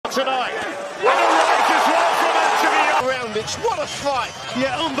tonight. And a right as well from Anthony Yarde. What a fight!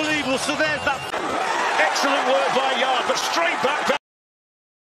 Yeah, unbelievable. So there's that excellent work by Yarde, but straight back.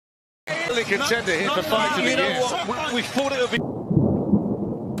 Really contender here for fight of the year. We thought it would be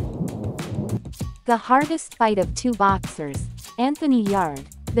the hardest fight of two boxers. Anthony Yarde,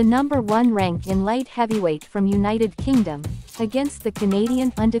 the #1 rank in light heavyweight from United Kingdom, against the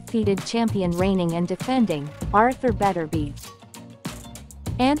Canadian undefeated champion reigning and defending, Arthur Beterbiev.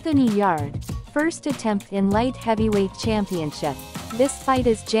 Anthony Yarde, first attempt in light heavyweight championship. This fight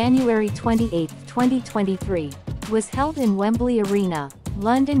is January 28, 2023, was held in Wembley Arena,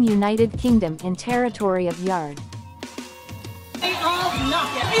 London, United Kingdom in territory of Yarde.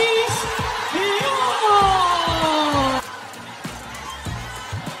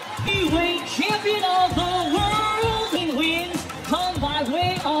 Heavyweight champion of the world. He wins, come by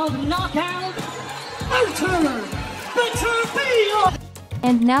way of knockout. Beterbieve.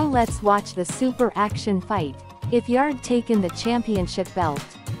 And now let's watch the super action fight. If Yarde taken the championship belt.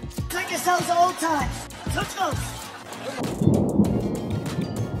 Take yourselves to old times. Let's go.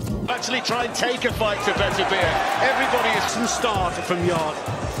 actually try and take a fight to Beterbiev. Everybody is some start from Yarde.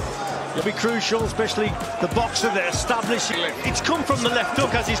 It'll be crucial, especially the boxer that established. It's come from the left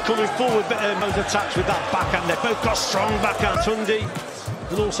hook as he's coming forward. Those attacks with that backhand. They've both got strong backhand. Tundi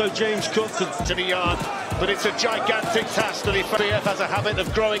and also James Cook to the Yarde. But it's a gigantic task that Beterbiev has a habit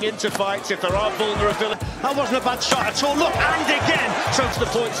of growing into fights if there are vulnerabilities. That wasn't a bad shot at all. Look, and again. So the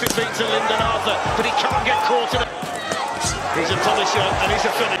points defeat to Lyndon Arthur, but he can't get caught in it. He's a punisher and he's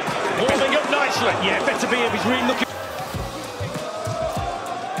a finish. Warming up nicely. Yeah, Beterbiev is really looking.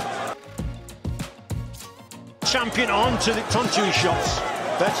 Champion onto his shots.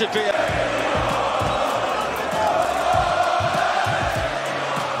 Beterbiev.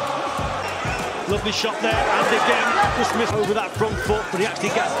 Lovely shot there, and again, just missed over that front foot, but he actually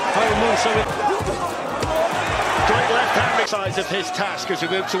gets home also. Great left-hand size of his task as we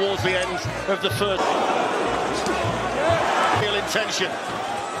move towards the end of the first. Real intention.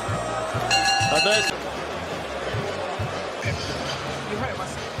 And there's...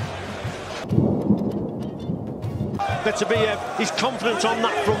 Beterbiev is confident on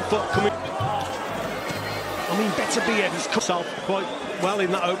that front foot coming. I mean, Beterbiev has cut himself quite well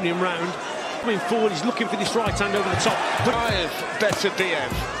in that opening round. Coming forward, he's looking for this right hand over the top. But Beterbiev,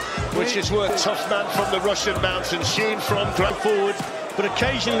 which has worked tough man from the Russian mountains, Sheen from ground forward, but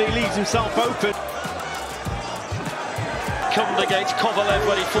occasionally leaves himself open. Come against Kovalev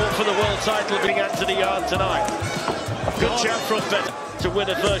when he fought for the world title, being Anthony Yarde tonight. Good jab from Beterbiev to win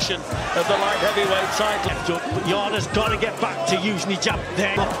a version of the light heavyweight title. But Yarde has got to get back to using his jab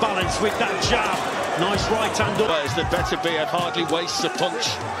there. Off balance with that jab. Nice right hand up. As the Beterbiev hardly wastes a punch.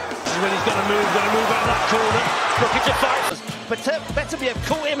 This is when he's going to move out of that corner. Looking to fight. But Beterbiev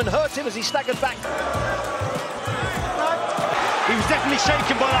caught him and hurt him as he staggered back. He was definitely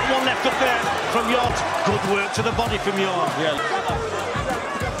shaken by that one left up there from Yarde. Good work to the body from Yarde. Yeah.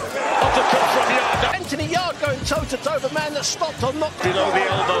 Uppercut from Yarde. Anthony Yarde going toe-to-toe, the man that stopped on knock. Below the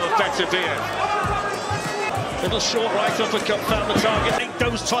elbow of Beterbiev. Little short right uppercut found the target. Make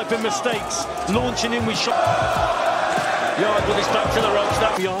those type of mistakes. Launching in with shot. Yarde with his back to the ropes.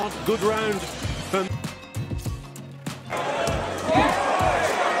 That Yarde, good round from...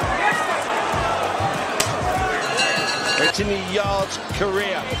 Anthony Yarde's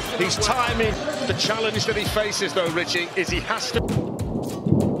career. He's timing. The challenge that he faces, though, Richie, is he has to...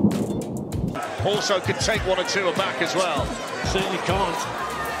 Also could take one or two aback as well. Certainly can't.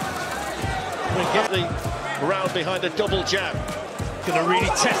 Get the round behind a double jab. Going to really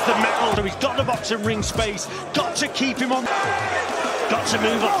test the metal. So he's got the box and ring space. Got to keep him on. Got to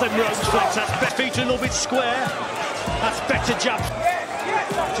move off them ropes. That's best feet a little bit square. That's better jab.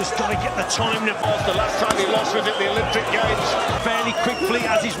 Just got to get the time now. The last time he lost was at the Olympic Games. Fairly quickly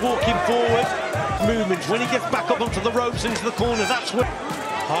as he's walking forward. Movements. When he gets back up onto the ropes into the corner, that's what...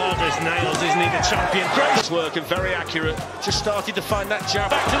 Hard as nails, isn't he, the champion? Great work and very accurate. Just started to find that jab.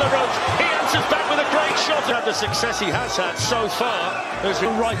 Back to the ropes. He answers back with a great shot. And the success he has had so far has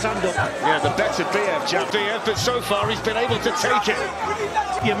been right hand up. Yeah, the Beterbiev jab. But so far he's been able to take it.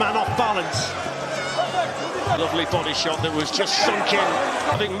 Your man off balance. Lovely body shot that was just sunk in.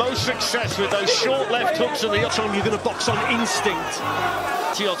 Having most success with those short left hooks and the time you're going to box on instinct.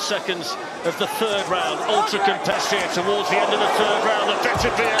 20-odd seconds of the third round. Ultra competitive here towards the end of the third round. The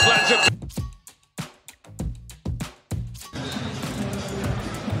Beterbiev lands a...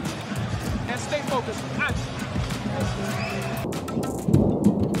 And stay focused.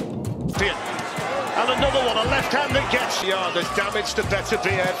 And another one, a left hand that gets Yarde. There's damage to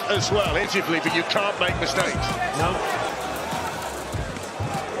Beterbiev as well, but you can't make mistakes. No.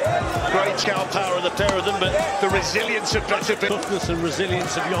 Scout power of the pair of them, but the resilience of Beterbiev. Toughness and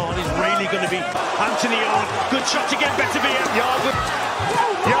resilience of Yarde is really going to be Anthony Yarde. Good shot to get Beterbiev. Yarde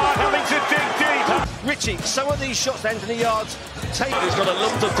having to dig deep. Richie, some of these shots Anthony Yarde's taken. He's got a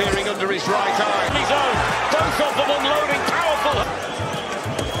lump appearing under his right eye. His own, both of them unloading, powerful.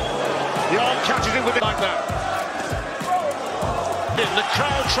 Yarde catches him with it like that. The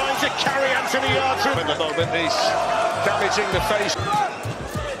crowd trying to carry Anthony Yarde through. At the moment, he's damaging the face.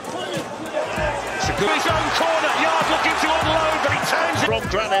 It's a good. His own corner. Yarde looking to unload, but he turns it from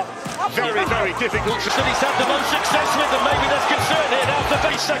granite. Very, very difficult. So he's had the most success with them. Maybe there's concern here. Now,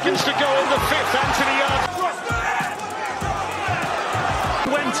 30 seconds to go in the fifth. Anthony Yarde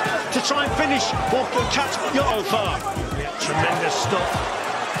Went to try and finish or catch Yarde. so far. Tremendous stuff.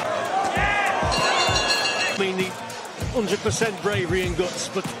 I mean, the 100% bravery and guts,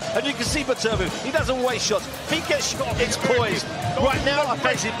 but And you can see Beterbiev, he doesn't waste shots. If he gets shot, it's poised. Right now, I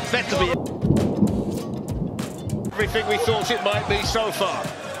fancy Beterbiev. Everything we thought it might be so far.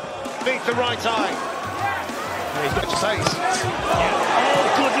 Beat the right eye. He's got space.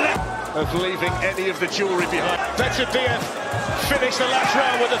 oh, good left. Of leaving any of the jewellery behind. Beterbiev finished the last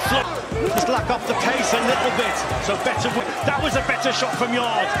round with a flop. Just lack off the pace a little bit. So that was a better shot from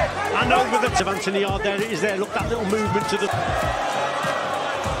Yarde. And over the of Anthony Yarde, there it is there. Look, that little movement to the.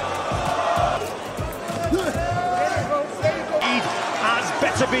 As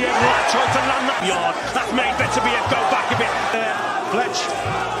Beterbiev tried to land that Yarde, that's made Beterbiev go back a bit. Fletch.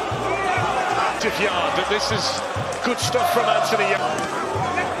 Yarde, but this is good stuff from Anthony Yarde.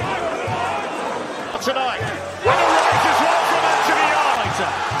 Tonight, and a right as well from Anthony Yarde.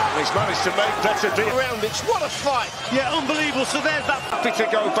 He's managed to make Beterbiev Around it, what a fight! Yeah, unbelievable. So there's that. happy to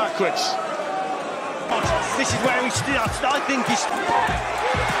go backwards. This is where he starts. I think he's.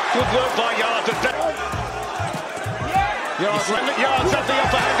 Good work by Yarde. Yarde's had the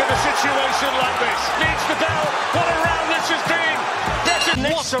upper hand in a situation like this. Needs the bell. What a round this has been.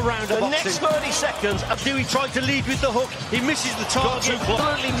 What a round of The boxing. next 30 seconds, He tried to lead with the hook. He misses the target.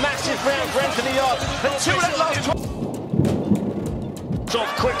 absolutely massive round for Anthony Yarde. Until that last Off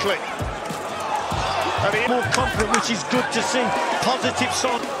quickly. And he More confident, which is good to see. Positive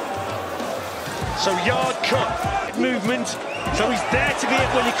sign. So Yarde cut. Movement. So he's there to be it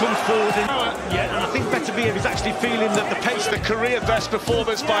when he comes forward. And I think Beterbiev is actually feeling that the pace. The career best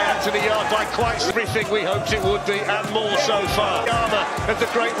performance by Anthony Yarde by quite everything we hoped it would be and more so far. Armour of the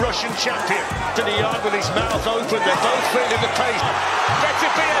great Russian champion. Anthony Yarde with his mouth open. They're both feeling the pace.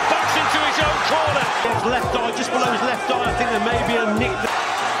 Beterbiev backs into his own corner. His left eye, just below his left eye, I think there may be a nick.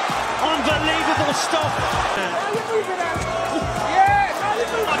 Unbelievable stuff.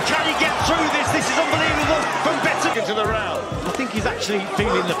 Can he get through this? This is unbelievable from Beterbiev. Into the round. I think he's actually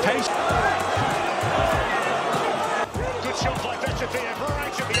feeling the pace. Good shot by Beterbiev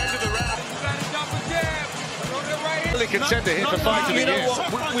right at the end of the round. Really contender here for fight of the year.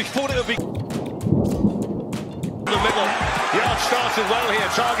 we thought it would be. The middle. Yarde started well here,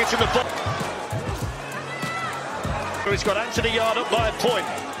 targeting the ball. He's got Anthony Yarde up by a point.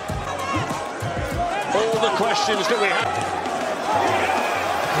 All the questions that we have.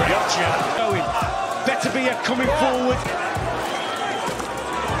 Gotcha. Going. Beterbiev coming forward.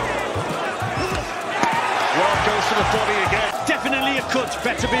 Yarde goes to the body again. Definitely a cut.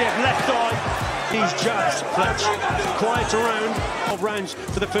 Beterbiev left eye. These jabs, Fletch. Quiet around. 12 rounds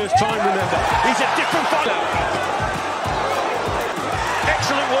for the first time, remember. He's a different fighter.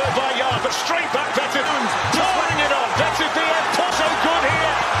 Excellent work by Yarde, but straight back Beterbiev. Pouring it on. Beterbiev, so good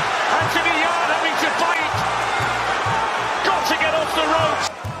here. Anthony Yarde having to bite. Got to get off the ropes.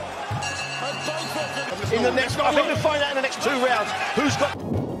 In the next, I think we'll find out in the next 2 rounds who's got.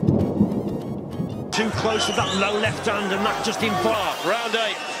 Too close with that low left hand, and that just in far. Round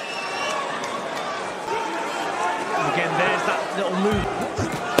 8. Again, there's that little move.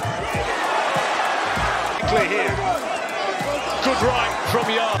 Clear here. Good right from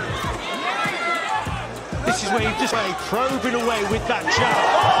Yarde. This is where he's just probing away with that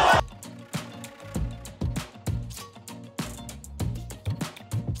jab.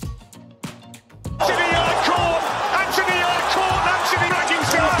 Anthony Yarde caught. Anthony Yarde caught. Anthony dragging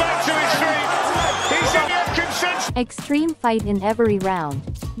himself back to his feet. He's in consensus. Extreme fight in every round.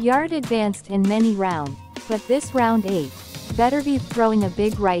 Yarde advanced in many rounds, but this round 8, Beterbieve throwing a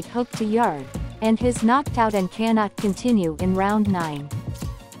big right hook to Yarde, and his knocked out and cannot continue in round 9.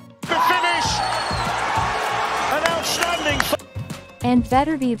 The finish. An outstanding fight. And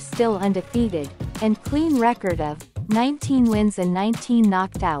Beterbieve still undefeated, and clean record of 19 wins and 19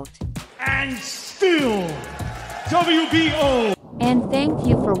 knocked out. And still, WBO. And thank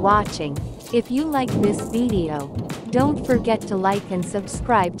you for watching. If you like this video, Don't forget to like and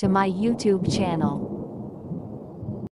subscribe to my YouTube channel.